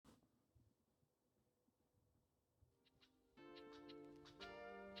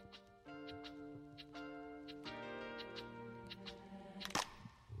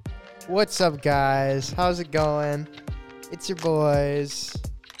What's up, guys? How's it going? It's your boys.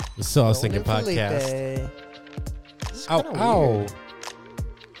 The Sauce Rowan Thinking and Podcast. Felipe. This is Ow, kinda ow. weird.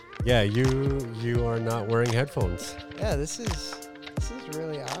 Yeah, you are not wearing headphones. Yeah, this is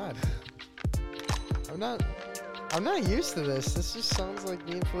really odd. I'm not used to this. This just sounds like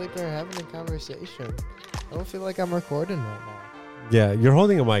me and Felipe are having a conversation. I don't feel like I'm recording right now. Yeah, you're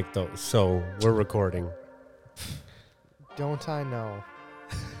holding a mic though, so we're recording. Don't I know?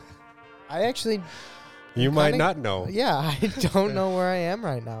 I actually, You might kinda- not know. yeah, I don't know where I am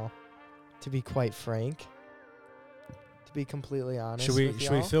right now. To be quite frank. To be completely honest. Should we with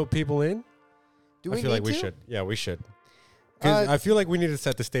should we y'all. fill people in? Do I we feel need like we to? should. Yeah, we should. Because I feel like we need to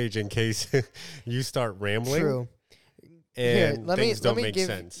set the stage in case you start rambling True. and let things don't make give,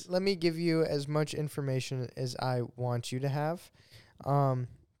 sense. Let me give you as much information as I want you to have.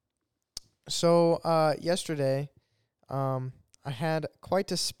 So yesterday, I had quite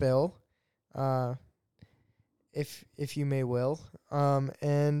a spill, if you may will,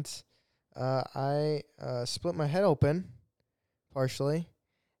 and I split my head open, partially,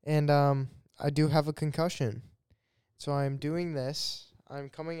 and I do have a concussion. So I'm doing this. I'm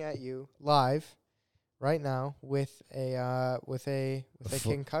coming at you live right now with a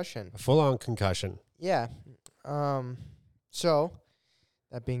concussion. A full-on concussion. Yeah. So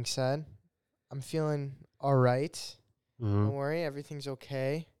that being said, I'm feeling all right. Mhm. Don't worry, everything's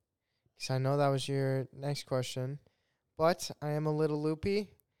okay. 'Cause I know that was your next question, but I am a little loopy,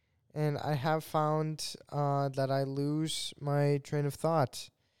 and I have found that I lose my train of thought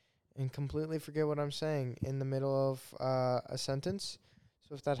and completely forget what I'm saying in the middle of a sentence.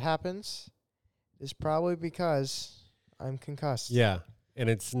 So if that happens, it's probably because I'm concussed. Yeah, and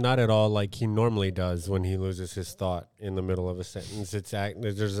it's not at all like he normally does when he loses his thought in the middle of a sentence.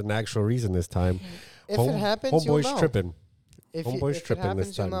 There's an actual reason this time. If it happens, you'll Homeboy's know. tripping. If Homeboy's it tripping happens,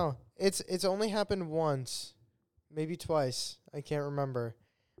 this you'll time. know. It's only happened once, maybe twice. I can't remember,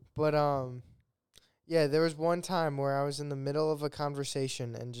 but yeah, there was one time where I was in the middle of a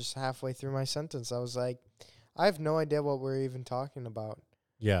conversation and just halfway through my sentence, I was like, I have no idea what we're even talking about,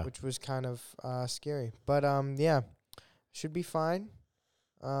 Yeah. which was kind of scary. But yeah, should be fine.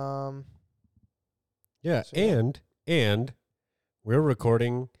 Yeah, So, yeah. and we're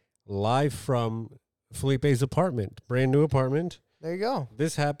recording live from Felipe's apartment, brand new apartment. There you go.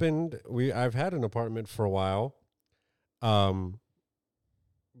 This happened. I've had an apartment for a while,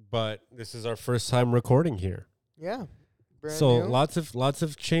 but this is our first time recording here. Yeah. Brand So new. lots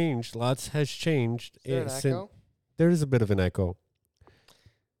of change. Lots has changed. Is there an echo? There is a bit of an echo.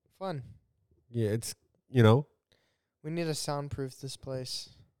 Fun. Yeah, it's We need to soundproof this place.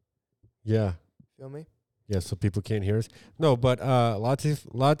 yeah. Feel me? Yeah, so people can't hear us. No, but lots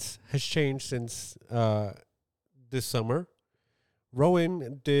has changed since this summer.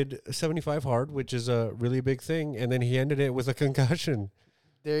 Rowan did 75 hard, which is a really big thing, and then he ended it with a concussion.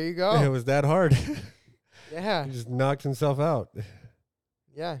 There you It go. was that hard. Yeah. He just knocked himself out.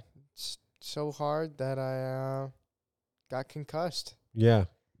 Yeah. It's so hard that I got concussed. Yeah.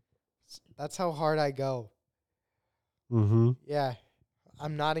 That's how hard I go. Mm-hmm. Yeah.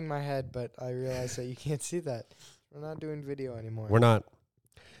 I'm nodding my head, but I realize that you can't see that. We're not doing video anymore. We're not.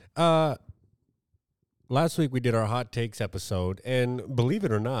 Last week we did our hot takes episode, and believe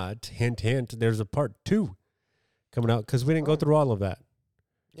it or not, hint, hint, there's a part 2 coming out because we didn't go Oh. through all of that.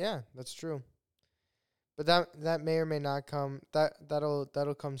 Yeah, that's true. But that may or may not come.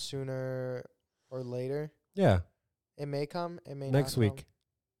 That'll come sooner or later. Yeah, It may come. It may next not week, come.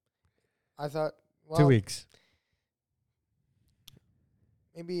 I thought. Well, 2 weeks.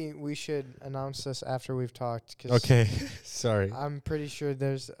 Maybe we should announce this after we've talked. 'Cause Okay, sorry. I'm pretty sure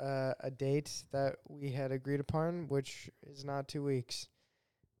there's a date that we had agreed upon, which is not 2 weeks.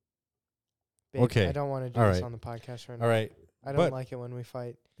 Babe, Okay. I don't want to do All this right. on the podcast right now. All right, I don't but- like it when we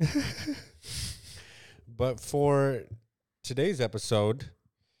fight. but for today's episode,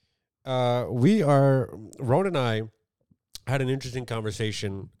 Ron and I had an interesting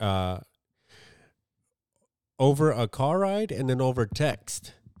conversation over a car ride and then over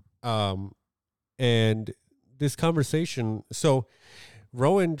text. And this conversation, so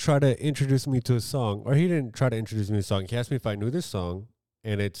Rowan tried to introduce me to a song, or he didn't try to introduce me to a song. He asked me if I knew this song,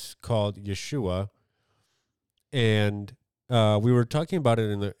 and it's called Yeshua. And we were talking about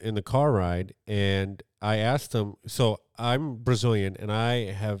it in the car ride, and I asked him, so I'm Brazilian, and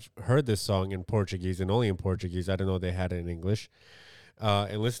I have heard this song in Portuguese, and only in Portuguese. I didn't know they had it in English.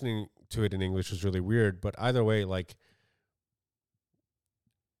 And listening to it in English was really weird. But either way, like,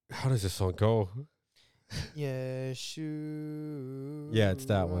 how does this song go? Yeshua. Yeah, it's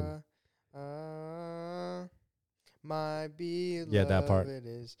that one. My beloved Yeah, that part.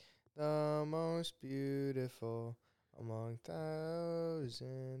 is the most beautiful among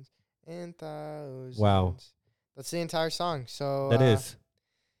thousands and thousands. Wow. That's the entire song. So That is.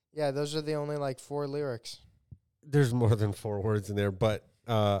 yeah, those are the only like 4 lyrics. There's more than 4 words in there, but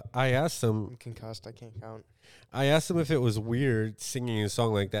I asked him I'm concussed. I can't count. if it was weird singing a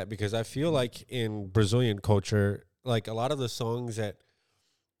song like that, because I feel like in Brazilian culture, like a lot of the songs that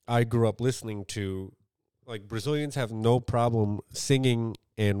I grew up listening to, like Brazilians have no problem singing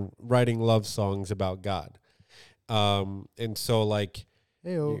and writing love songs about God. And so like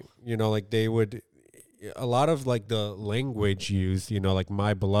you know, like they would, a lot of like the language used, you know, like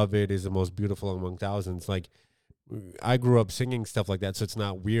my beloved is the most beautiful among thousands. Like I grew up singing stuff like that, so it's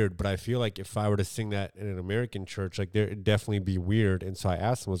not weird. But I feel like if I were to sing that in an American church, like there it'd definitely be weird. And so I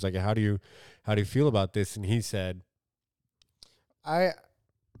asked him, I was like, how do you feel about this? And he said, I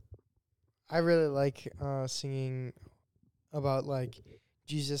I really like singing about like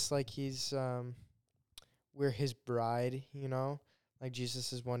Jesus, like he's we're his bride, you know? Like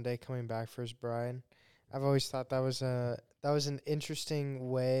Jesus is one day coming back for his bride. I've always thought that was an interesting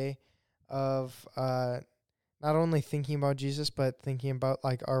way of not only thinking about Jesus but thinking about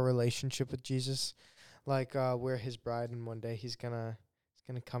like our relationship with Jesus. Like we're his bride and one day he's gonna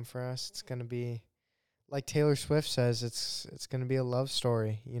come for us. It's gonna be like Taylor Swift says, it's gonna be a love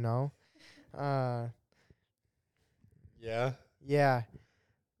story, you know? Uh yeah. yeah.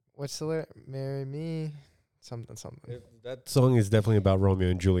 What's the lyric? Marry me. Something something. That song is definitely about Romeo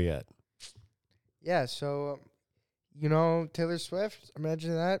and Juliet. Yeah, so you know Taylor Swift,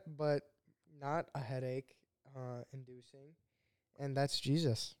 imagine that, but not a headache inducing. And that's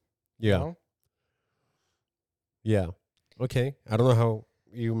Jesus. Yeah. You know? Yeah. Okay. I don't know how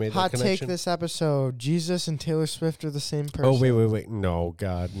you made Hot that take connection. this episode. Jesus and Taylor Swift are the same person. Oh, wait. No,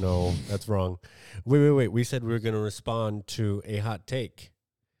 God, no. That's wrong. Wait. We said we were going to respond to a hot take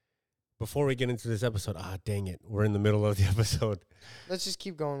before we get into this episode. Ah, dang it. We're in the middle of the episode. Let's just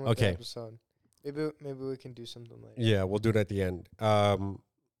keep going with Okay. the episode. Maybe we can do something later. Yeah, we'll do it at the end.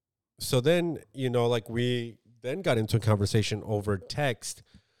 So then, you know, like we then got into a conversation over text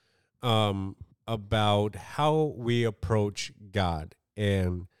about how we approach God.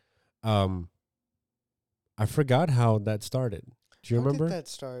 And I forgot how that started. Do you How remember? did that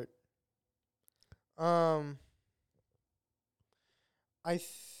start?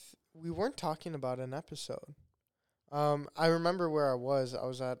 We weren't talking about an episode. I remember where I was. I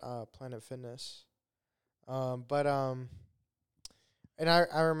was at Planet Fitness. And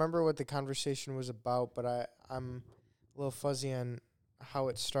I remember what the conversation was about, but I'm a little fuzzy on how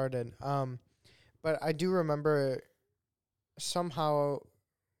it started. But I do remember somehow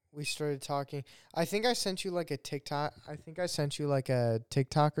we started talking. I think I sent you like a TikTok. I think I sent you like a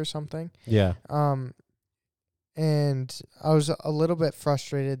TikTok or something. Yeah. And I was a little bit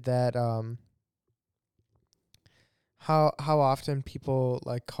frustrated that how often people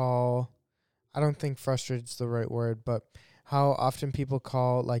like call, I don't think frustrated is the right word, but how often people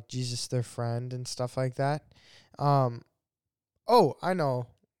call like Jesus their friend and stuff like that. Oh, I know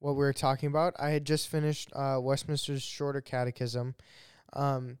what we were talking about. I had just finished Westminster's Shorter Catechism,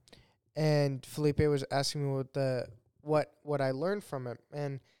 and Felipe was asking me what I learned from it,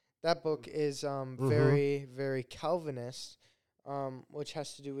 and that book is very very Calvinist, which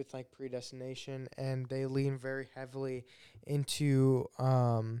has to do with like predestination, and they lean very heavily into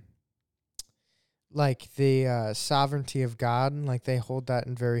like the sovereignty of God, and like they hold that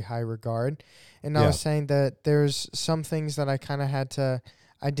in very high regard. And I Yeah. was saying that there's some things that I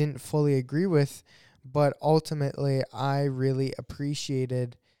didn't fully agree with, but ultimately I really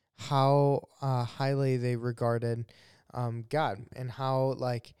appreciated how highly they regarded God, and how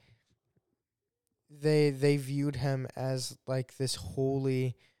like they viewed him as like this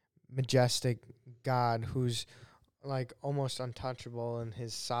holy, majestic God who's like almost untouchable in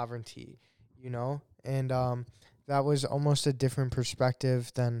his sovereignty, you know? And that was almost a different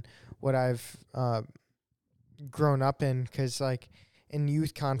perspective than what I've grown up in, cuz like in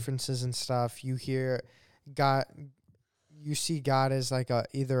youth conferences and stuff, you see God as like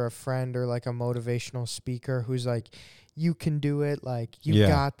either a friend or like a motivational speaker who's like, you can do it, like you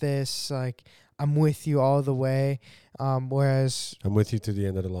got this, like I'm with you all the way. Whereas I'm with you to the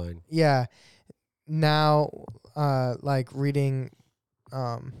end of the line. yeah, now like reading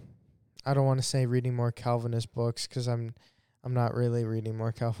I don't want to say reading more Calvinist books, because I'm not really reading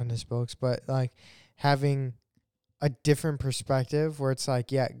more Calvinist books, but like having a different perspective where it's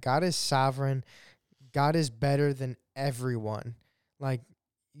like, yeah, God is sovereign, God is better than everyone, like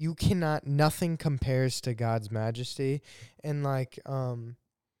nothing compares to God's majesty. And like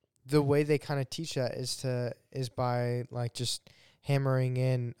the way they kind of teach that is by like just hammering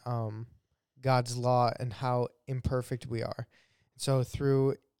in God's law and how imperfect we are. So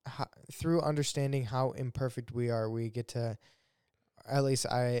through understanding how imperfect we are, we get to, at least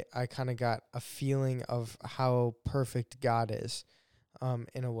I kind of got a feeling of how perfect God is,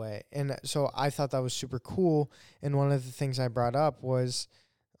 in a way. And so I thought that was super cool. And one of the things I brought up was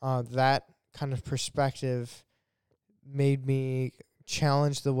that kind of perspective made me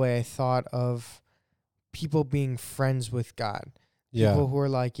challenge the way I thought of people being friends with God. Yeah. People who are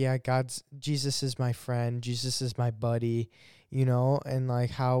like, yeah, Jesus is my friend, Jesus is my buddy, and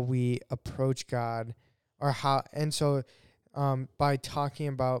like how we approach God, or how, and so by talking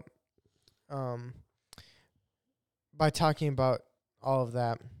about all of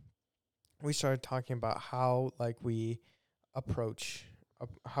that, we started talking about how like we approach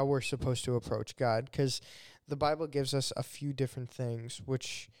how we're supposed to approach God, because the Bible gives us a few different things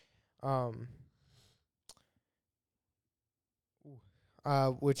which are,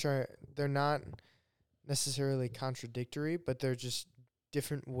 they're not necessarily contradictory, but they're just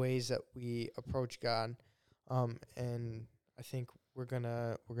different ways that we approach God, and I think we're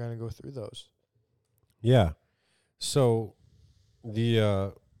gonna go through those. Yeah. So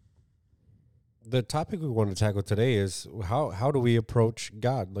the topic we want to tackle today is how do we approach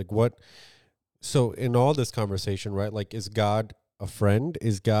God? Like what? So in all this conversation, right? Like, is God a friend?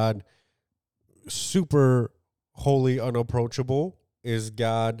 Is God super holy, unapproachable? Is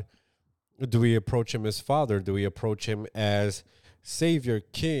God? Do we approach him as Father? Do we approach him as Savior,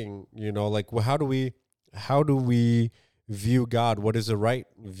 King? Like, how do we view God? What is the right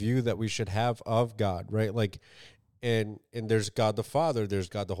view that we should have of God? Right? Like, and there's God the Father, there's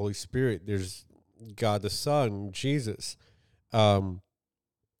God the Holy Spirit, there's God the Son, Jesus, and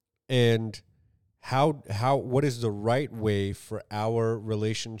how what is the right way for our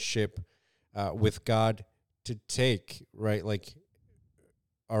relationship with God to take, right? Like,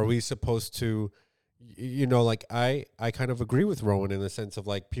 are we supposed to, like I kind of agree with Rowan in the sense of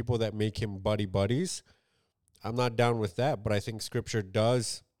like people that make him buddies. I'm not down with that, but I think Scripture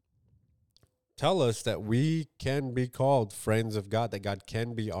does tell us that we can be called friends of God, that God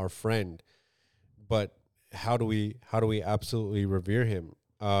can be our friend. But how do we absolutely revere him?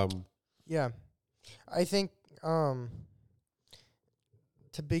 Yeah, I think to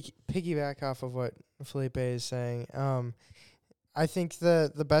piggyback off of what Felipe is saying, I think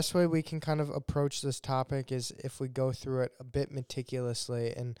the best way we can kind of approach this topic is if we go through it a bit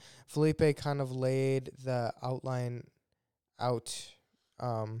meticulously. And Felipe kind of laid the outline out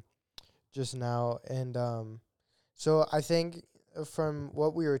just now. And so I think from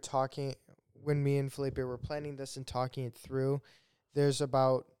what we were talking, when me and Felipe were planning this and talking it through, there's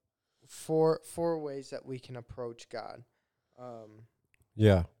about four ways that we can approach God.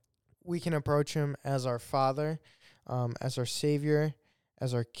 Yeah. We can approach him as our Father, as our Savior,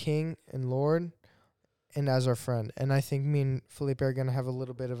 as our King and Lord, and as our friend. And I think me and Felipe are going to have a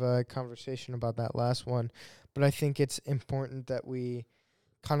little bit of a conversation about that last one. But I think it's important that we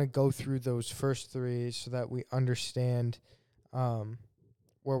kind of go through those first three so that we understand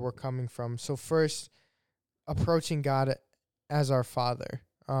where we're coming from. So first, approaching God as our Father.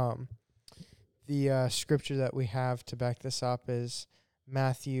 The scripture that we have to back this up is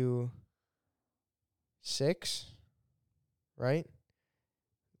Matthew 6, right?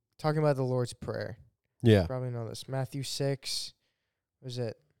 Talking about the Lord's Prayer. Yeah. You probably know this. Matthew 6, was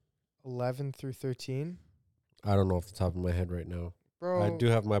it 11 through 13? I don't know off the top of my head right now. Bro. I do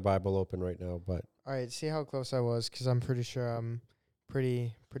have my Bible open right now, but. All right, see how close I was, because I'm pretty sure I'm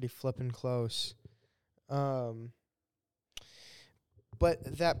pretty flipping close. But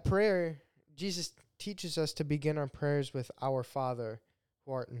that prayer, Jesus teaches us to begin our prayers with our Father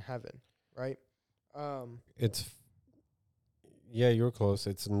who art in heaven, right? Yeah, you're close.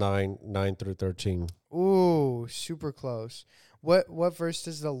 It's 9 through 13. Ooh, super close. What verse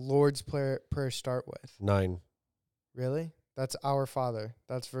does the Lord's prayer start with? 9. Really? That's our Father.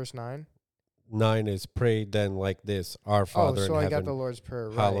 That's verse 9? 9 is pray then like this, our Father in I heaven. got the Lord's Prayer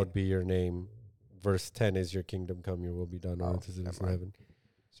right. Hallowed be your name. Verse 10 is your kingdom come, your will be done on earth as it is in heaven.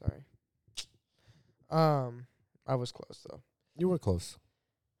 Sorry. I was close though. You were close.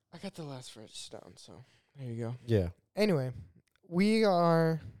 I got the last verse down, so there you go. Yeah. Anyway,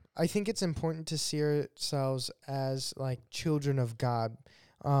 I think it's important to see ourselves as like children of God.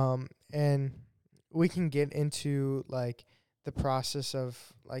 And we can get into like the process of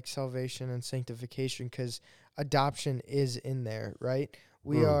like salvation and sanctification, because adoption is in there, right?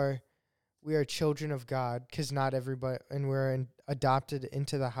 We are children of God, because not everybody, and we're adopted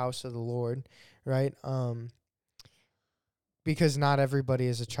into the house of the Lord, right? Because not everybody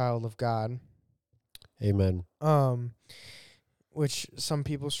is a child of God. Amen. which some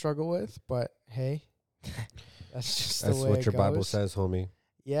people struggle with, but hey, that's just That's the way what it your Bible goes. says, homie.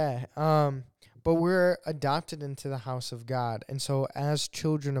 Yeah. But we're adopted into the house of God. And so as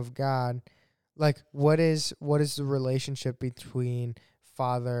children of God, like what is the relationship between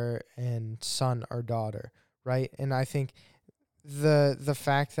father and son or daughter, right? And I think the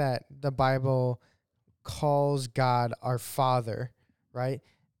fact that the Bible calls God our father, right?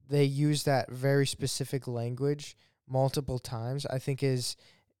 They use that very specific language multiple times, I think is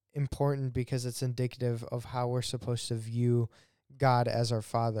important because it's indicative of how we're supposed to view God as our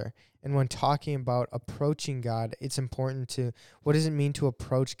father. And when talking about approaching God, it's important to, what does it mean to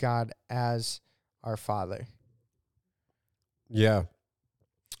approach God as our father? Yeah.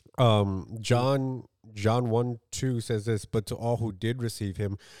 John 1:2 says this, but to all who did receive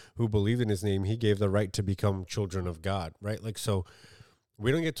him, who believed in his name, he gave the right to become children of God, right? Like, so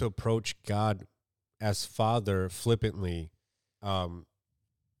we don't get to approach God as Father flippantly.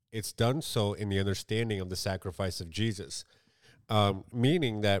 It's done so in the understanding of the sacrifice of Jesus,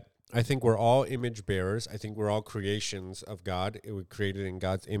 meaning that I think we're all image bearers. I think we're all creations of God. It was created in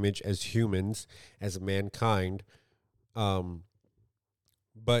God's image as humans, as mankind. Um,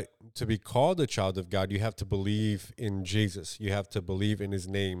 But to be called a child of God, you have to believe in Jesus. You have to believe in his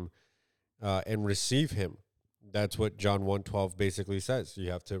name and receive him. That's what John 1:12 basically says.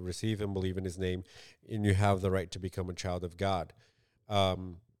 You have to receive him, believe in his name, and you have the right to become a child of God.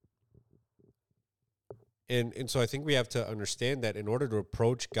 Um, and so I think we have to understand that in order to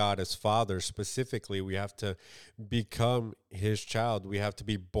approach God as Father specifically, we have to become his child. We have to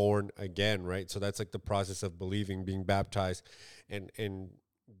be born again, right? So that's like the process of believing, being baptized, and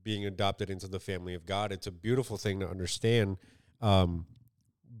being adopted into the family of God. It's a beautiful thing to understand,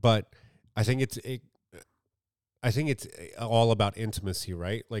 but I think it's all about intimacy,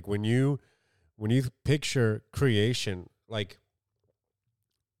 right? Like when you picture creation, like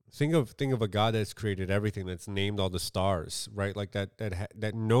think of a God that's created everything, that's named all the stars, right? Like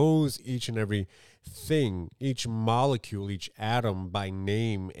that knows each and every thing, each molecule, each atom by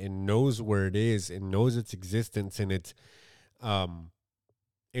name, and knows where it is, and knows its existence, and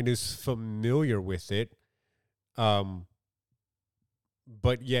is familiar with it,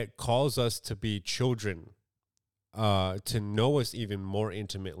 but yet calls us to be children, to know us even more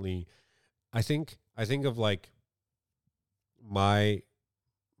intimately. I think of like my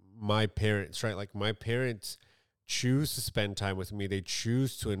parents, right? Like my parents choose to spend time with me. They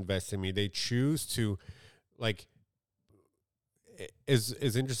choose to invest in me. They choose to, like,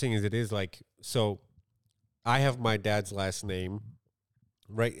 as interesting as it is, like, so I have my dad's last name,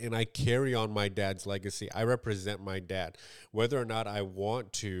 right? And I carry on my dad's legacy. I represent my dad, whether or not I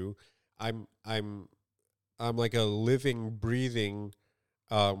want to. I'm like a living, breathing,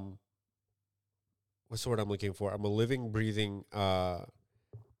 um, what's the word I'm looking for? I'm a living, breathing,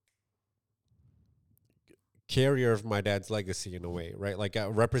 carrier of my dad's legacy in a way, right? Like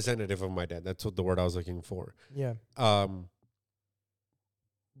a representative of my dad. That's what the word I was looking for. Yeah.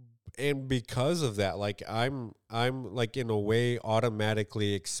 And because of that, like I'm like in a way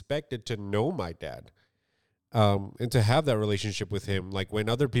automatically expected to know my dad. And to have that relationship with him. Like when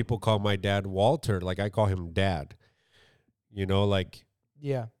other people call my dad Walter, like I call him Dad. Like,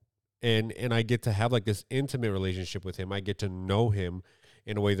 Yeah. and I get to have like this intimate relationship with him. I get to know him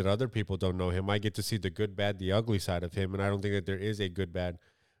in a way that other people don't know him. I get to see the good, bad, the ugly side of him. And I don't think that there is a good, bad.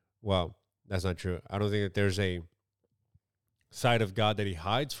 Well, that's not true. I don't think that there's a side of God that he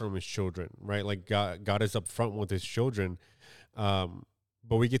hides from his children, right? Like God is upfront with his children.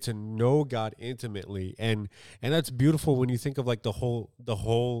 But we get to know God intimately, and that's beautiful when you think of like the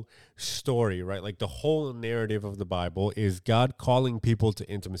whole story, right? Like the whole narrative of the Bible is God calling people to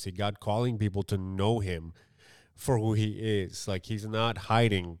intimacy, God calling people to know him for who he is. Like he's not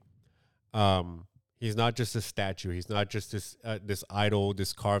hiding. He's not just a statue. He's not just this idol,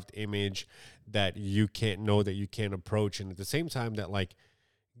 this carved image that you can't know, that you can't approach. And at the same time that like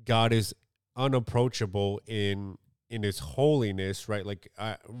God is unapproachable in his holiness, right? Like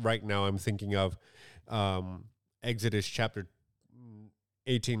right now I'm thinking of Exodus chapter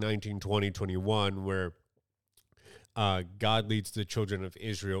 18, 19, 20, 21, where God leads the children of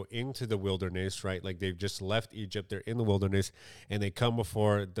Israel into the wilderness, right? Like they've just left Egypt, they're in the wilderness, and they come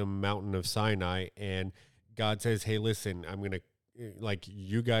before the mountain of Sinai, and God says, hey, listen, I'm going to, like,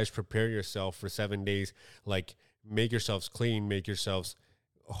 you guys prepare yourself for 7 days, like, make yourselves clean, make yourselves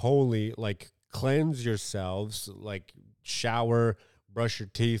holy, like, cleanse yourselves, like, shower, brush your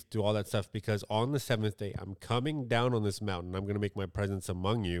teeth, do all that stuff, because on the seventh day, I'm coming down on this mountain, I'm going to make my presence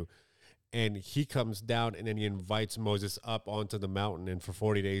among you. And he comes down and then he invites Moses up onto the mountain. And for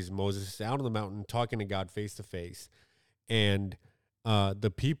 40 days, Moses is out on the mountain talking to God face to face. and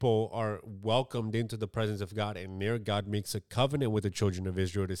the people are welcomed into the presence of God, and there God makes a covenant with the children of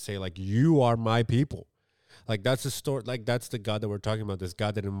Israel to say, like, you are my people. Like, that's the story. Like, that's the God that we're talking about. This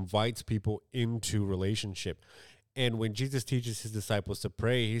God that invites people into relationship. And when Jesus teaches his disciples to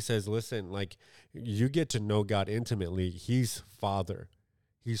pray, he says, listen, like, you get to know God intimately. He's Father.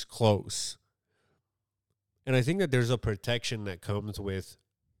 He's close. And I think that there's a protection that comes with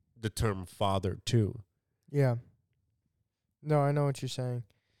the term Father too. Yeah. No, I know what you're saying.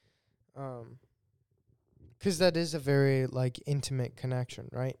 'Cause that is a very like intimate connection,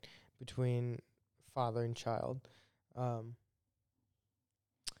 right? Between father and child. 'Cause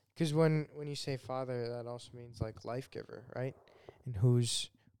when you say father, that also means like life giver, right? And who's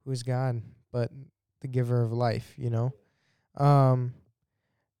God but the giver of life, you know? Um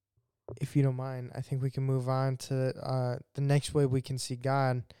if you don't mind, I think we can move on to the next way we can see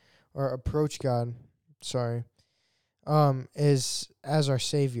God or approach God, sorry, is as our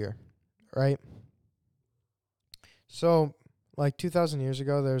savior, right? So, like 2,000 years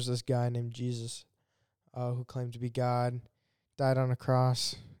ago, there was this guy named Jesus who claimed to be God, died on a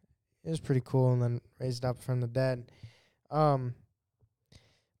cross. It was pretty cool, and then raised up from the dead. Um,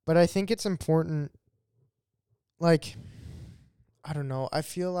 but I think it's important, like, I don't know. I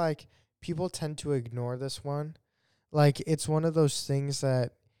feel like people tend to ignore this one. Like, it's one of those things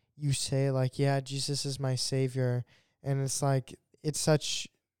that you say, like, yeah, Jesus is my savior. And it's like, it's such,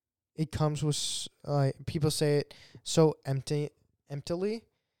 it comes with, people say it so emptily.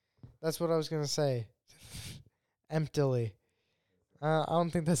 That's what I was going to say. Emptily. I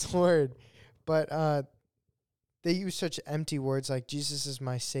don't think that's a word. But they use such empty words like Jesus is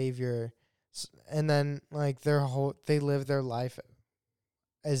my savior. And then, like, they live their life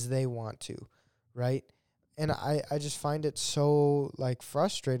as they want to, right? And I just find it so, like,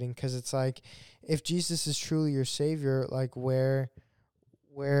 frustrating because it's like, if Jesus is truly your savior, like, where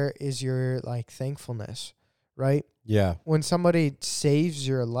is your, like, thankfulness, right? Yeah. When somebody saves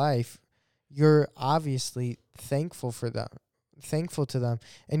your life, you're obviously thankful to them,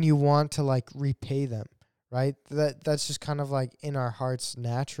 and you want to, like, repay them, right? That's just kind of like in our hearts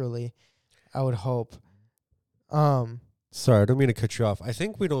naturally, I would hope. Sorry, I don't mean to cut you off. I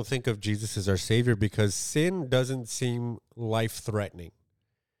think we don't think of Jesus as our savior because sin doesn't seem life-threatening.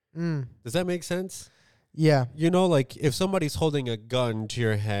 Does that make sense? Yeah. You know, like, if somebody's holding a gun to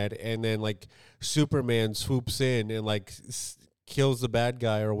your head and then, like, Superman swoops in and, like, kills the bad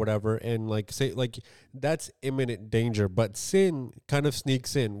guy or whatever, and, like, say, like, that's imminent danger. But sin kind of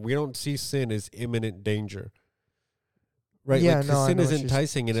sneaks in. We don't see sin as imminent danger. Right? Yeah, Like, 'cause no, I sin know is what you're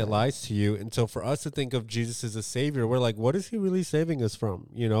enticing and it saying. lies to you. And so for us to think of Jesus as a savior, we're like, what is he really saving us from?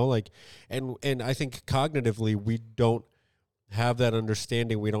 You know, like, and I think cognitively we don't have that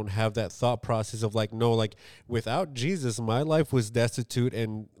understanding. We don't have that thought process of, like, no, like, without Jesus, my life was destitute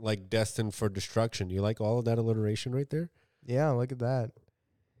and, like, destined for destruction. You like all of that alliteration right there? Yeah, look at that.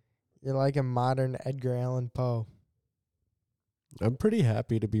 You're like a modern Edgar Allan Poe. I'm pretty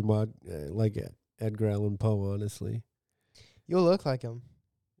happy to be like Edgar Allan Poe, honestly. You look like him.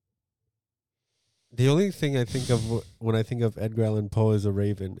 The only thing I think of when I think of Edgar Allan Poe is a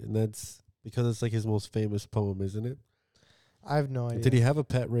raven, and that's because it's like his most famous poem, isn't it? I have no idea. Did he have a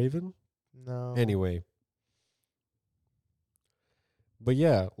pet raven? No. Anyway. But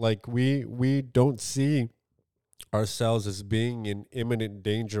yeah, like, we don't see ourselves as being in imminent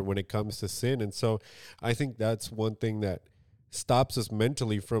danger when it comes to sin. And so I think that's one thing that stops us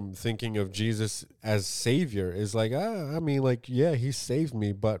mentally from thinking of Jesus as savior, is like, I mean, like, yeah, he saved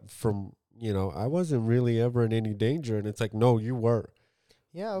me, but from, I wasn't really ever in any danger. And it's like, no, you were.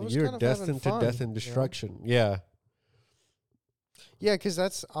 Yeah, I was You're kind of having destined to fun. death and destruction. Yeah. Yeah, because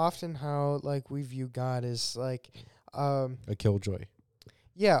that's often how, like, we view God as, like, A killjoy.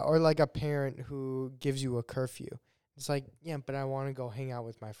 yeah, or like a parent who gives you a curfew. It's like, yeah, but I want to go hang out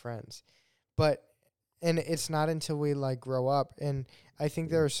with my friends. And it's not until we, like, grow up. And I think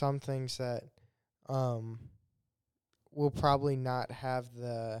there are some things that will probably not have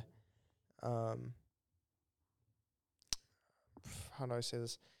the, how do I say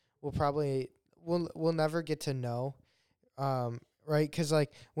this? We'll never get to know, right? Because,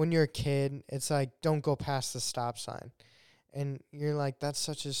 like, when you're a kid, it's like, don't go past the stop sign. And you're like, that's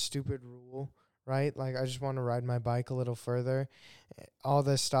such a stupid rule, right? Like, I just want to ride my bike a little further, all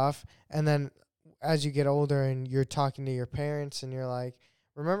this stuff. And then as you get older and you're talking to your parents and you're like,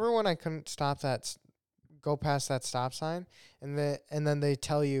 remember when I couldn't go past that stop sign? And then they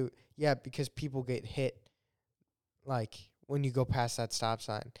tell you, yeah, because people get hit, like, when you go past that stop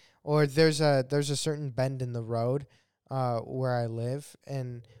sign. Or there's a certain bend in the road where I live,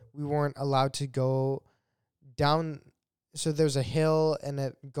 and we weren't allowed to go down so there's a hill and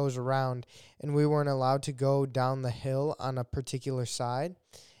it goes around, and we weren't allowed to go down the hill on a particular side,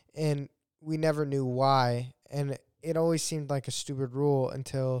 and we never knew why, and it always seemed like a stupid rule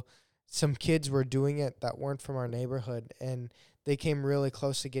until some kids were doing it that weren't from our neighborhood, and they came really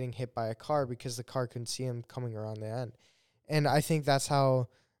close to getting hit by a car because the car couldn't see them coming around the end. And I think that's how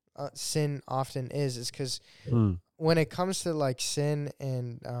sin often is because Hmm. when it comes to like sin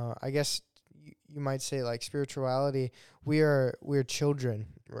and I guess you might say like spirituality, we're children,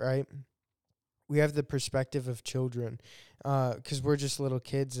 right? We have the perspective of children because we're just little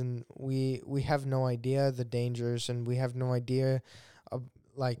kids, and we have no idea the dangers, and we have no idea of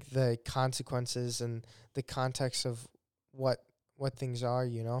like the consequences and the context of what things are,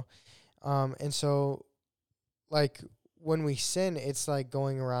 and so like when we sin, it's like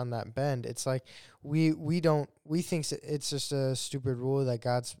going around that bend. It's like we think it's just a stupid rule that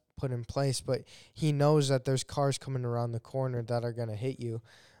God's put in place, but he knows that there's cars coming around the corner that are going to hit you.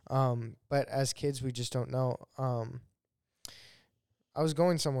 But as kids, we just don't know. I was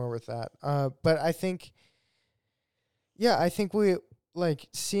going somewhere with that. But I think, yeah, I think we like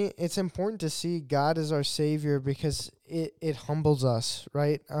see. It's important to see God as our Savior because it humbles us,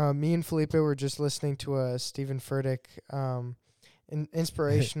 right? Me and Felipe were just listening to a Stephen Furtick,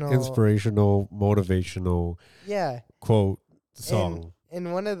 inspirational, Inspirational, motivational yeah, quote song.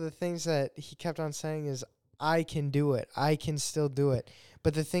 and one of the things that he kept on saying is, "I can do it. I can still do it."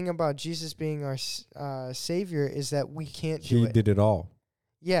 But the thing about Jesus being our Savior is that we can't do He it. did it all.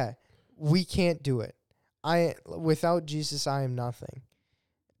 Yeah, we can't do it. Without Jesus, I am nothing.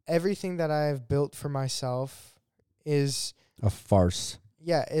 Everything that I have built for myself is A farce.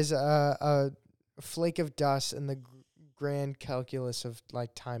 is a flake of dust in the grand calculus of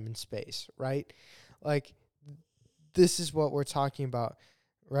like time and space, right? Like this is what we're talking about,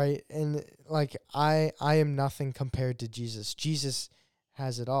 right? And like I am nothing compared to Jesus. Jesus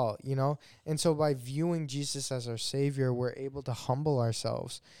has it all, And so by viewing Jesus as our Savior, we're able to humble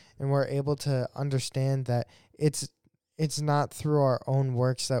ourselves, and we're able to understand that it's not through our own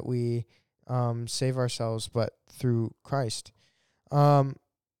works that we save ourselves, but through Christ. Let's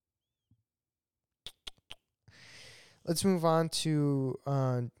move on to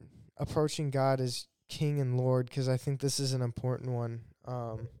approaching God as King and Lord, because I think this is an important one.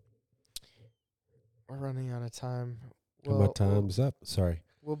 We're running out of time. My time's up. Sorry.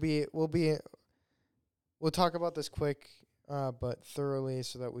 We'll talk about this quick, but thoroughly,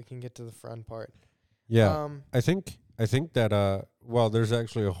 so that we can get to the fun part. Yeah. I think that well, there's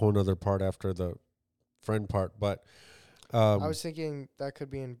actually a whole nother part after the friend part, but I was thinking that could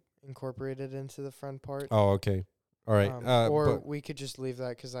be incorporated into the friend part. Oh, okay. All right. Or we could just leave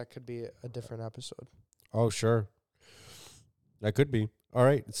that because that could be a different episode. Oh, sure. That could be. All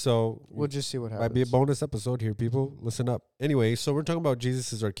right. So we'll just see what happens. Might be a bonus episode here, people. Listen up. Anyway, so we're talking about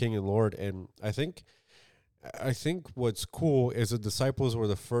Jesus as our King and Lord, and I think what's cool is the disciples were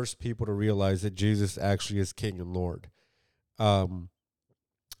the first people to realize that Jesus actually is King and Lord. And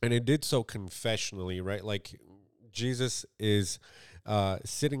it did so confessionally, right? Like Jesus is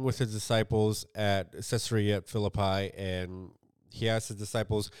sitting with his disciples at Caesarea Philippi, and he asks his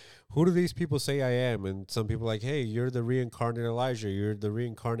disciples, "Who do these people say I am?" And some people are like, "Hey, you're the reincarnate Elijah. You're the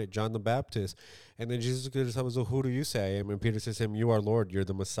reincarnate John the Baptist." And then Jesus goes to the disciples, "Well, who do you say I am?" And Peter says to him, "You are Lord. You're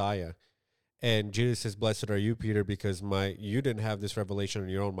the Messiah." And Jesus says, "Blessed are you, Peter, because you didn't have this revelation on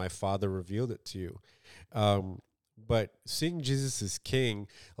your own. My Father revealed it to you." But seeing Jesus as King,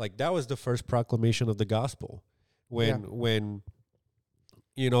 like that was the first proclamation of the gospel. When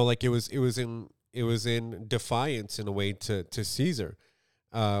like it was in defiance in a way to Caesar.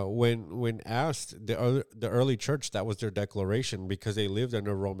 When asked, the early church, that was their declaration, because they lived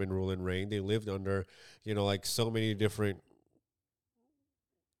under Roman rule and reign. They lived under, like so many different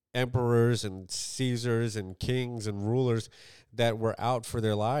emperors and Caesars and kings and rulers that were out for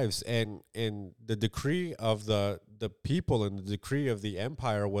their lives, and the decree of the people and the decree of the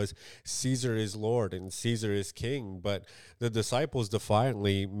empire was Caesar is Lord and Caesar is King. But the disciples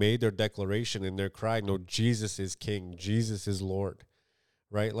defiantly made their declaration, and their cry, "No, Jesus is King, Jesus is Lord."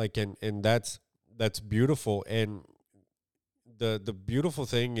 Right? Like, and that's beautiful. And the beautiful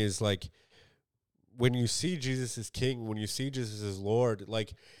thing is, like, when you see Jesus as King, when you see Jesus as Lord,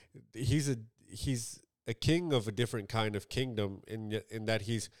 like he's a king of a different kind of kingdom, in that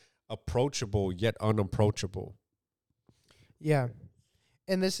he's approachable yet unapproachable. Yeah.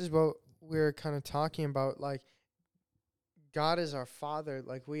 And this is what we're kind of talking about. Like, God is our Father.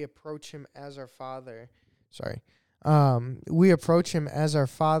 Like, we approach him as our Father. Sorry. We approach him as our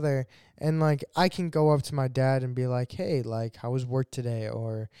Father, and like I can go up to my dad and be like, "Hey, like, how was work today?"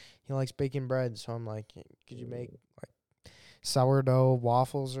 Or he likes baking bread, so I'm like, "Could you make like sourdough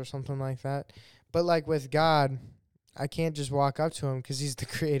waffles or something like that. But like with God, I can't just walk up to him because he's the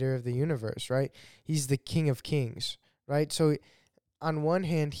creator of the universe, right? He's the King of Kings, right? So on one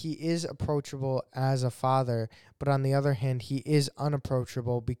hand, he is approachable as a father, but on the other hand, he is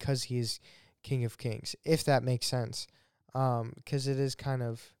unapproachable because he is King of Kings, if that makes sense. Because it is kind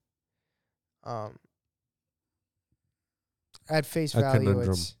of, um, at face A value,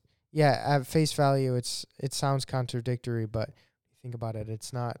 conundrum. at face value, it sounds contradictory, but if you think about it,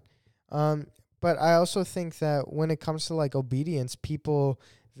 it's not. But I also think that when it comes to like obedience, people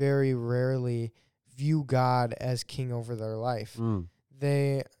very rarely view God as king over their life. Mm.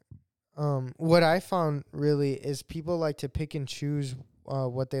 They, what I found really is people like to pick and choose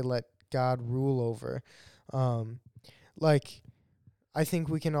what they let God rule over. Like I think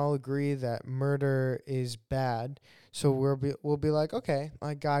we can all agree that murder is bad. So we'll be like, okay,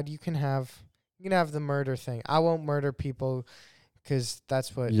 like God, you can have the murder thing. I won't murder people because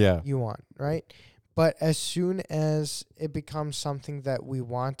that's what Yeah. you want, right? But as soon as it becomes something that we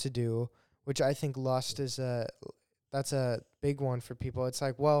want to do, which I think lust is that's a big one for people. It's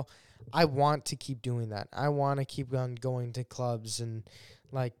like, well, I want to keep doing that. I want to keep on going to clubs and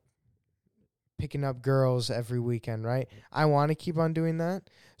like picking up girls every weekend, right? I want to keep on doing that.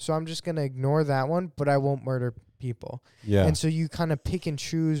 So I'm just going to ignore that one, but I won't murder people. Yeah. And so you kind of pick and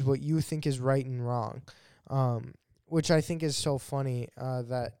choose what you think is right and wrong, which I think is so funny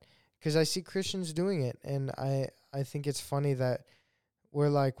that because I see Christians doing it. And I think it's funny that we're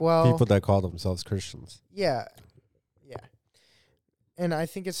like, well, People that call themselves Christians. yeah, yeah. And I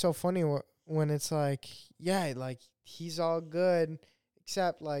think it's so funny when it's like, yeah, like he's all good,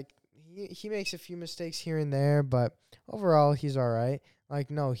 except like he makes a few mistakes here and there, but overall he's all right.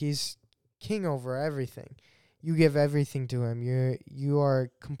 Like no, he's king over everything. You give everything to him. You are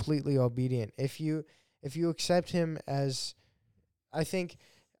completely obedient. If you accept him as, I think,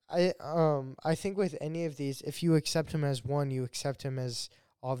 I think with any of these, if you accept him as one, you accept him as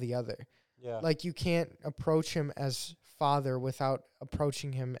all the other. Yeah. Like you can't approach him as father without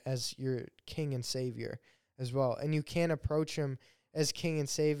approaching him as your king and savior as well. And you can't approach him as king and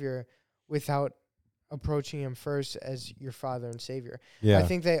savior without approaching him first as your father and savior. Yeah. I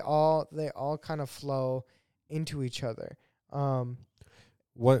think they all kind of flow into each other.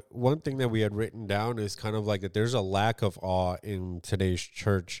 What one thing that we had written down is kind of like that there's a lack of awe in today's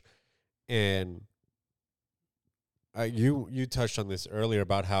church, and you touched on this earlier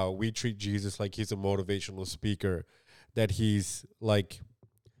about how we treat Jesus like he's a motivational speaker, that he's like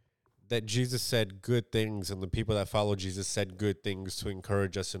that Jesus said good things, and the people that follow Jesus said good things to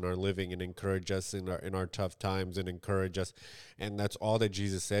encourage us in our living and encourage us in our tough times and encourage us. And that's all that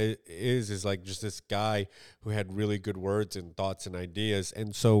Jesus is like just this guy who had really good words and thoughts and ideas.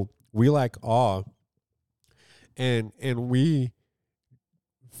 And so we lack awe, and we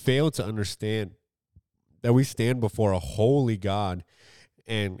fail to understand that we stand before a holy God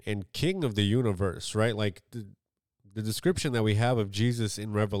and King of the universe, right? Like the description that we have of Jesus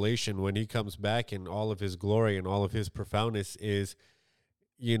in Revelation when he comes back in all of his glory and all of his profoundness is,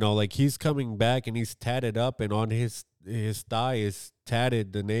 like he's coming back and he's tatted up, and on his thigh is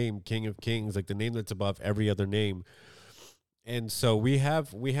tatted the name King of Kings, like the name that's above every other name. And so we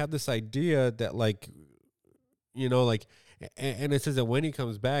have this idea that like, like, and it says that when he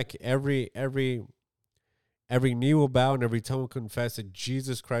comes back, every knee will bow and every tongue will confess that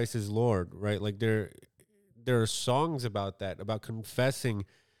Jesus Christ is Lord, right? Like there are songs about that, about confessing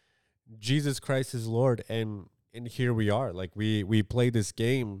Jesus Christ is Lord, and here we are. Like we play this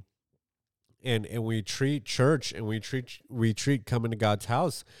game, and we treat church and we treat coming to God's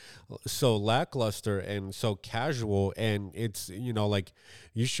house so lackluster and so casual, and it's like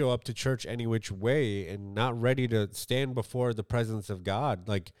you show up to church any which way and not ready to stand before the presence of God.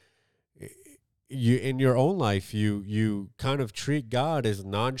 Like you in your own life, you kind of treat God as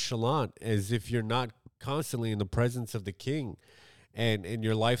nonchalant, as if you're not constantly in the presence of the King, and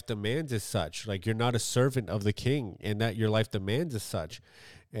your life demands as such. Like you're not a servant of the King, and that your life demands as such.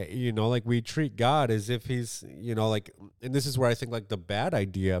 Like we treat God as if he's, like, and this is where I think like the bad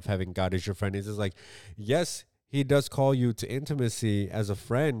idea of having God as your friend is like, yes, he does call you to intimacy as a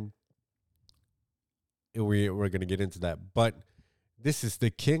friend, and we're going to get into that, but this is the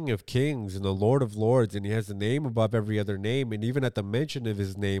King of Kings and the Lord of Lords, and he has a name above every other name. And even at the mention of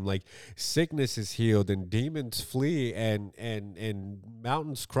his name, like sickness is healed and demons flee and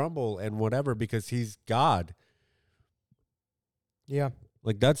mountains crumble and whatever, because he's God. Yeah.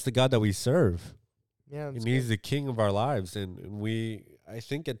 Like that's the God that we serve. Yeah. And he's the King of our lives. And I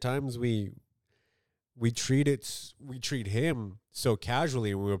think at times we treat him so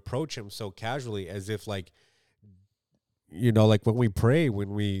casually, and we approach him so casually as if like, like when we pray,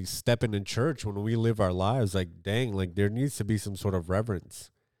 when we step into church, when we live our lives, like, dang, like there needs to be some sort of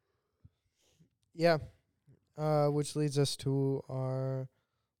reverence. Yeah. Which leads us to our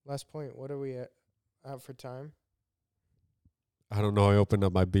last point. What are we at for time? I don't know. I opened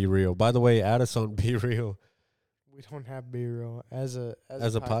up my Be Real. By the way, add us on Be Real We don't have B-roll as a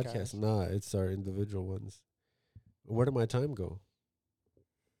as a podcast. Nah, it's our individual ones. Where did my time go?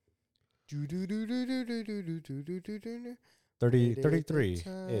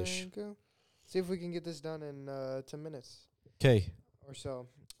 33-ish. See if we can get this done in 10 minutes. Okay. Or so.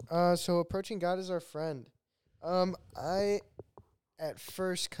 So approaching God as our friend. I at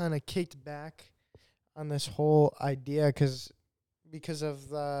first kind of kicked back on this whole idea because of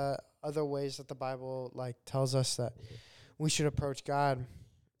the other ways that the Bible like tells us that we should approach God,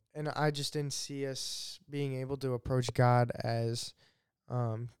 and I just didn't see us being able to approach God as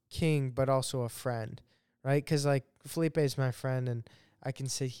king, but also a friend, right? Because like Felipe is my friend, and I can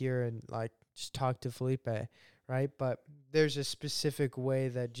sit here and like just talk to Felipe, right? But there's a specific way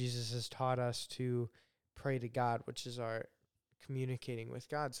that Jesus has taught us to pray to God, which is our communicating with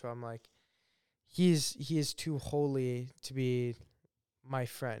God. So I'm like, he is too holy to be my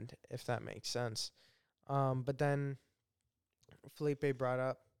friend, if that makes sense. But then Felipe brought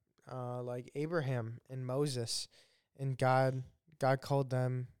up like Abraham and Moses, and God called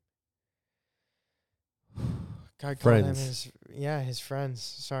them God called them Friends. his friends.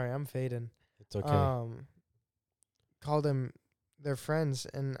 Sorry, I'm fading. It's okay. Called them their friends,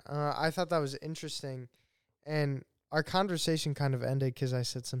 and I thought that was interesting. And our conversation kind of ended because I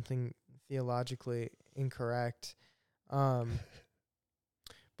said something theologically incorrect. But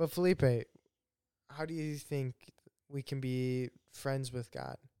Felipe, how do you think we can be friends with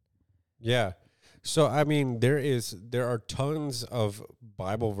God? Yeah. So I mean, there are tons of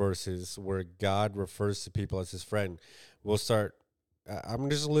Bible verses where God refers to people as his friend. We'll start.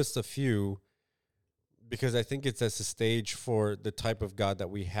 I'm just list a few because I think it's as a stage for the type of God that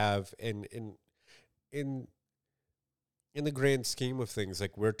we have in in the grand scheme of things.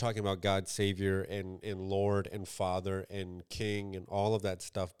 Like we're talking about God Savior and Lord and Father and King and all of that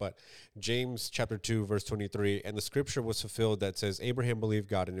stuff. But James chapter 2 verse 23, and the scripture was fulfilled that says Abraham believed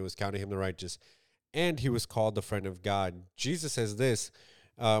God and it was counted him the righteous, and he was called the friend of God. Jesus says this,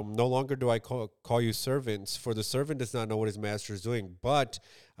 no longer do I call you servants, for the servant does not know what his master is doing, but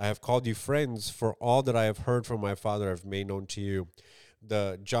I have called you friends, for all that I have heard from my Father I have made known to you.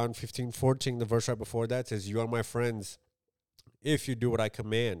 The John 15:14, the verse right before that says, you are my friends if you do what I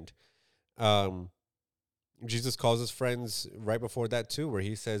command. Um, Jesus calls us friends right before that too, where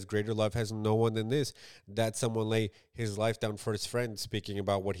he says, greater love has no one than this, that someone lay his life down for his friend, speaking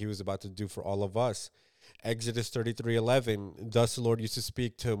about what he was about to do for all of us. Exodus 33:11, thus the Lord used to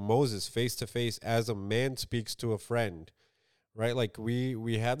speak to Moses face to face as a man speaks to a friend, right? Like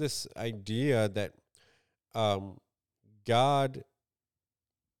we have this idea that God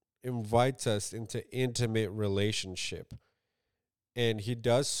invites us into intimate relationship, and he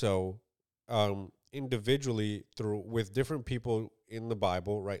does so individually through with different people in the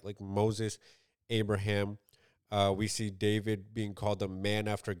Bible, right? Like Moses, Abraham. We see David being called a man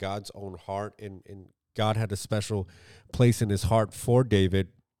after God's own heart, and God had a special place in his heart for David.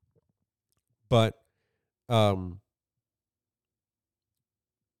 But um,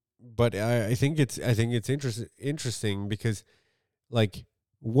 I think it's interesting because, like,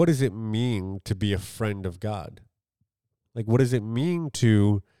 what does it mean to be a friend of God? Like, what does it mean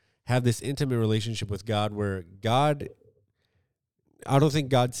to have this intimate relationship with God where God, I don't think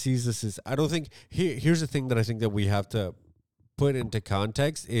God sees this as, I don't think, here's the thing that I think that we have to put into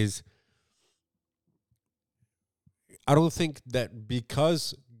context is, I don't think that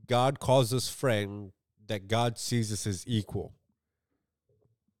because God calls us friend, that God sees us as equal.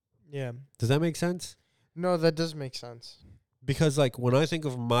 Yeah. Does that make sense? No, that does make sense. Because, like, when I think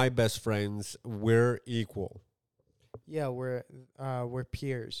of my best friends, we're equal. Yeah, we're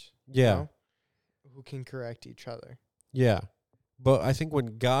peers. Yeah. You know, who can correct each other. Yeah. But I think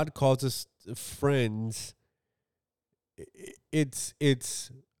when God calls us friends, it's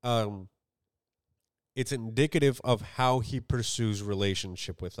indicative of how he pursues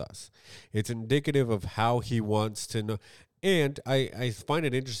relationship with us. It's indicative of how he wants to know. And I find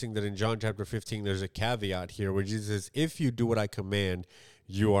it interesting that in John chapter 15, there's a caveat here where Jesus says, if you do what I command,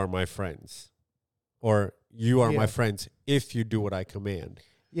 you are my friends. Or you are my friends if you do what I command.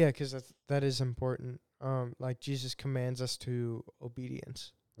 Yeah, because that is important. Like Jesus commands us to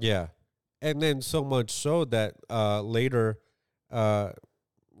obedience. Yeah. And then so much so that later,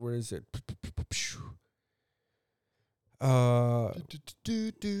 where is it?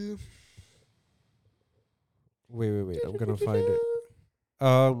 Wait. I'm gonna find it.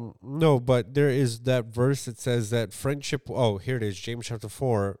 No, but there is that verse that says that friendship. Oh, here it is. James chapter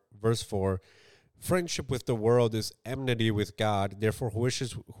 4, verse 4. Friendship with the world is enmity with God. Therefore,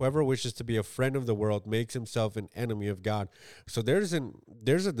 whoever wishes to be a friend of the world makes himself an enemy of God. So there's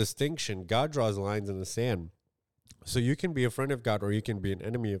a distinction. God draws lines in the sand. So you can be a friend of God or you can be an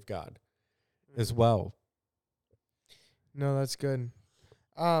enemy of God as well. No, that's good.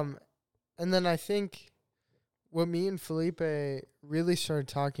 And then I think what me and Felipe really started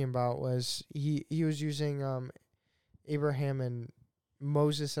talking about was he was using Abraham and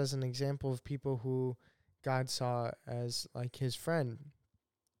Moses as an example of people who God saw as like his friend,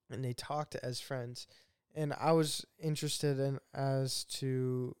 and they talked as friends. And I was interested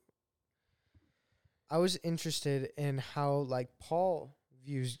in how like Paul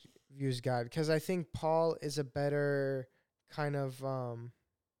views God, because I think Paul is a better kind of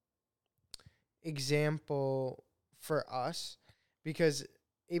example for us, because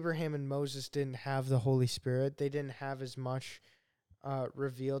Abraham and Moses didn't have the Holy Spirit. They didn't have as much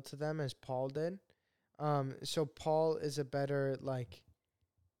revealed to them as Paul did. So Paul is a better, like,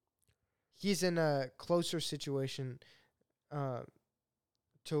 he's in a closer situation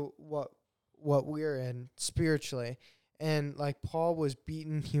to what we're in spiritually. And like Paul was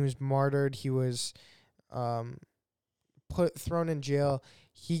beaten, he was martyred, he was thrown in jail.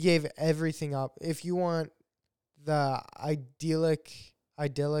 He gave everything up. If you want the idyllic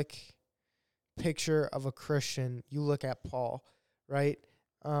picture of a Christian, you look at Paul, right?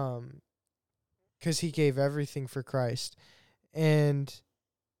 Because he gave everything for Christ, and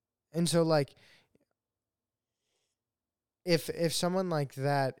so like if someone like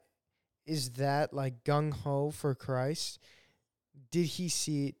that is that like gung ho for Christ, did he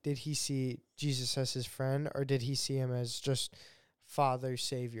see Jesus as his friend, or did he see him as just Father,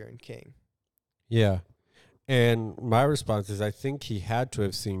 Savior, and King? Yeah. And my response is I think he had to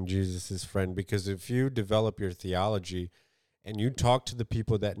have seen Jesus as friend, because if you develop your theology and you talk to the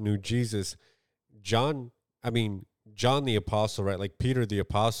people that knew Jesus, John the apostle, right? Like Peter the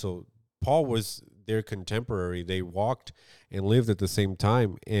apostle, Paul was their contemporary. They walked and lived at the same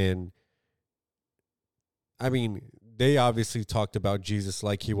time. And I mean, they obviously talked about Jesus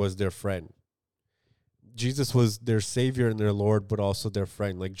like he was their friend. Jesus was their Savior and their Lord, but also their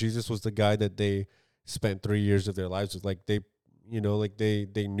friend. Like Jesus was the guy that they spent 3 years of their lives with. Like they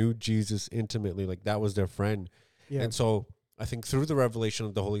knew Jesus intimately. Like that was their friend. Yeah. And so I think through the revelation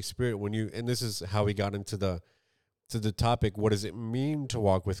of the Holy Spirit, and this is how we got into the topic, what does it mean to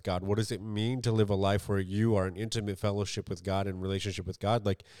walk with God? What does it mean to live a life where you are in intimate fellowship with God and relationship with God?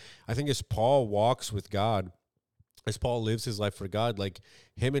 Like, I think as Paul walks with God, as Paul lives his life for God, like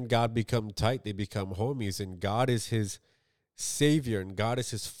him and God become tight, they become homies, and God is his Savior, and God is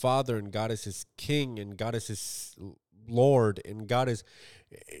his Father, and God is his King, and God is his Lord, and God is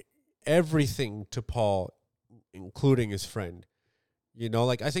everything to Paul, including his friend.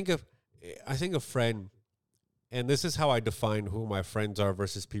 Like I think a friend, and this is how I define who my friends are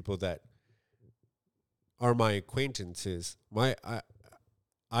versus people that are my acquaintances.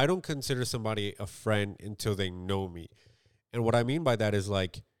 I don't consider somebody a friend until they know me. And what I mean by that is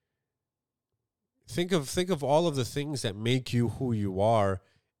like, think of all of the things that make you who you are,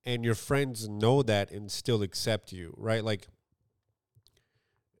 and your friends know that and still accept you, right? Like,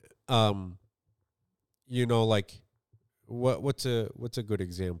 like what's a good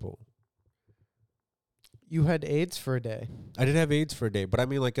example? You had AIDS for a day. I did have AIDS for a day, but I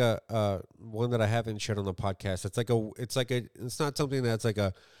mean like a one that I haven't shared on the podcast. It's not something that's like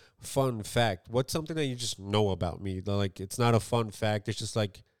a fun fact. What's something that you just know about me? Like it's not a fun fact. It's just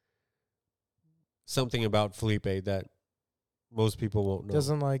like something about Felipe that most people won't know.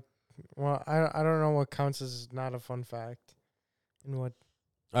 Doesn't like, well, I don't know what counts as not a fun fact, and what.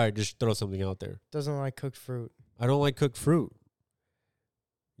 All right, just throw something out there. Doesn't like cooked fruit. I don't like cooked fruit.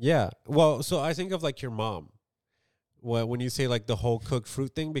 Yeah. Well, so I think of like your mom. Well, when you say like the whole cooked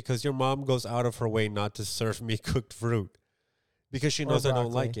fruit thing, because your mom goes out of her way not to serve me cooked fruit because she knows I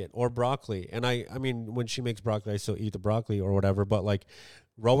don't like it, or broccoli. And I mean, when she makes broccoli, I still eat the broccoli or whatever. But like,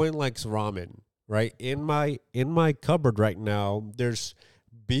 Rowan likes ramen, right? In my cupboard right now, there's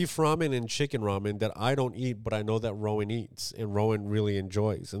beef ramen and chicken ramen that I don't eat, but I know that Rowan eats and Rowan really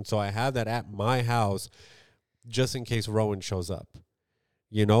enjoys. And so I have that at my house just in case Rowan shows up.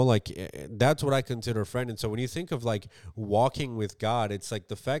 That's what I consider a friend. And so when you think of like walking with God, it's like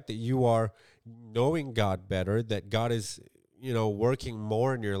the fact that you are knowing God better, that God is, working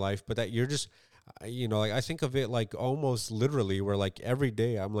more in your life, but that you're just, like I think of it like almost literally, where like every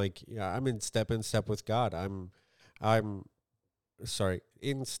day I'm like, yeah, I'm in step with God. I'm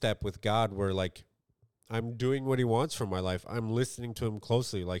in step with God, where like I'm doing what he wants from my life. I'm listening to him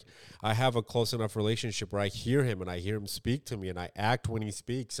closely. Like, I have a close enough relationship where I hear him and I hear him speak to me and I act when he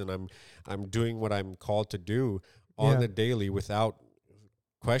speaks, and I'm doing what I'm called to do on the daily without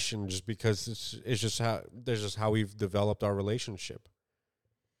question, just because it's just how we've developed our relationship.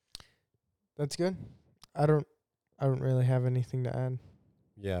 That's good. I don't really have anything to add.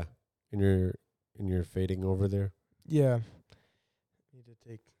 Yeah. And you're fading over there. Yeah.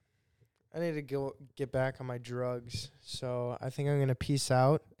 I need to get back on my drugs. So I think I'm going to peace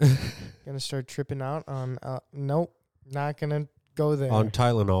out. Going to start tripping out on, nope, not going to go there. On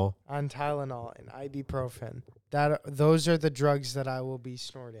Tylenol. On Tylenol and ibuprofen. Those are the drugs that I will be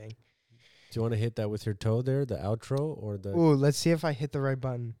snorting. Do you want to hit that with your toe there, the outro, or the... Ooh, let's see if I hit the right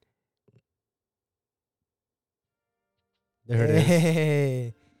button. There it is.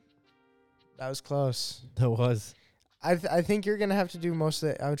 Hey. That was close. That was. I think you're going to have to do most of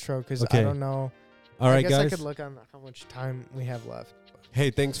the outro because Okay. I don't know. All right, I guess guys. I could look on how much time we have left.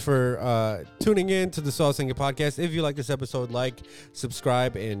 Hey, thanks for tuning in to the Saul Singing Podcast. If you like this episode, like,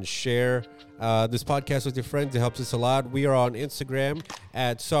 subscribe, and share this podcast with your friends. It helps us a lot. We are on Instagram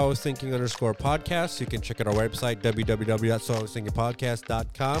at SawSthinking_podcast. You can check out our website,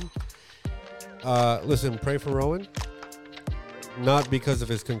 www.sawthinkingpodcast.com. Listen, pray for Rowan. Not because of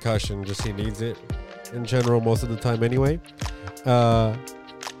his concussion, just he needs it in general most of the time anyway. I'll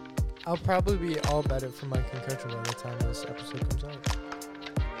probably be all better from my concussion by the time this episode comes out.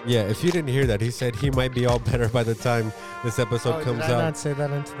 Yeah, if you didn't hear that, he said he might be all better by the time this episode comes did I out. not say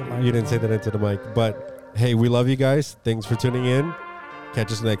that into the mic? You didn't say that into the mic. But hey, we love you guys. Thanks for tuning in.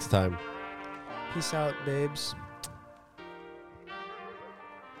 Catch us next time. Peace out, babes.